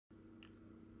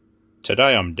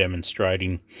Today I'm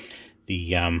demonstrating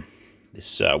the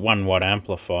this 1 watt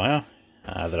amplifier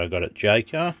that I got at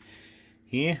Jaycar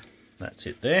here. That's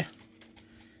it there,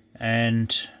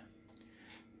 and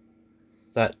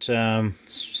that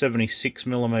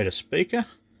 76mm speaker,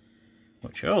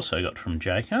 which I also got from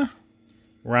Jaycar,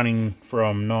 running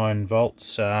from 9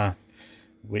 volts,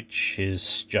 which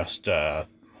is just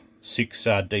 6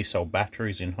 D-cell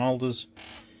batteries in holders.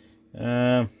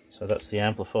 So that's the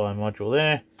amplifier module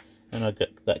there, and I got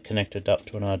that connected up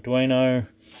to an Arduino,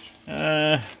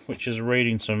 which is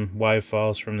reading some wave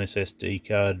files from this SD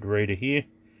card reader here.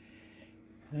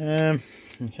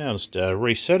 Okay, I'll just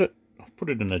reset it. I've put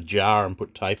it in a jar and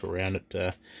put tape around it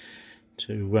to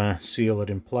seal it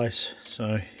in place,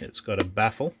 so it's got a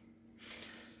baffle.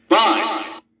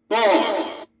 5,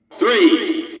 4,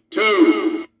 3,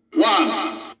 2,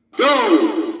 1,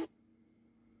 go!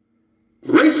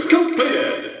 Race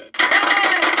completed!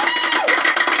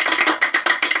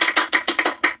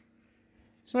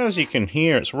 So as you can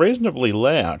hear, it's reasonably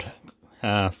loud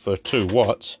for 2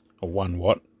 watts, or 1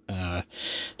 watt,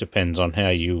 depends on how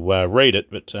you read it,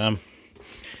 but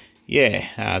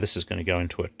yeah, this is going to go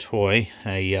into a toy,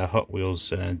 a Hot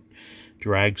Wheels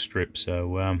drag strip,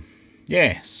 so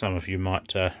yeah, some of you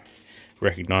might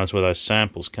recognise where those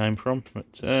samples came from,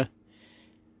 but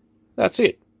that's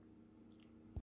it.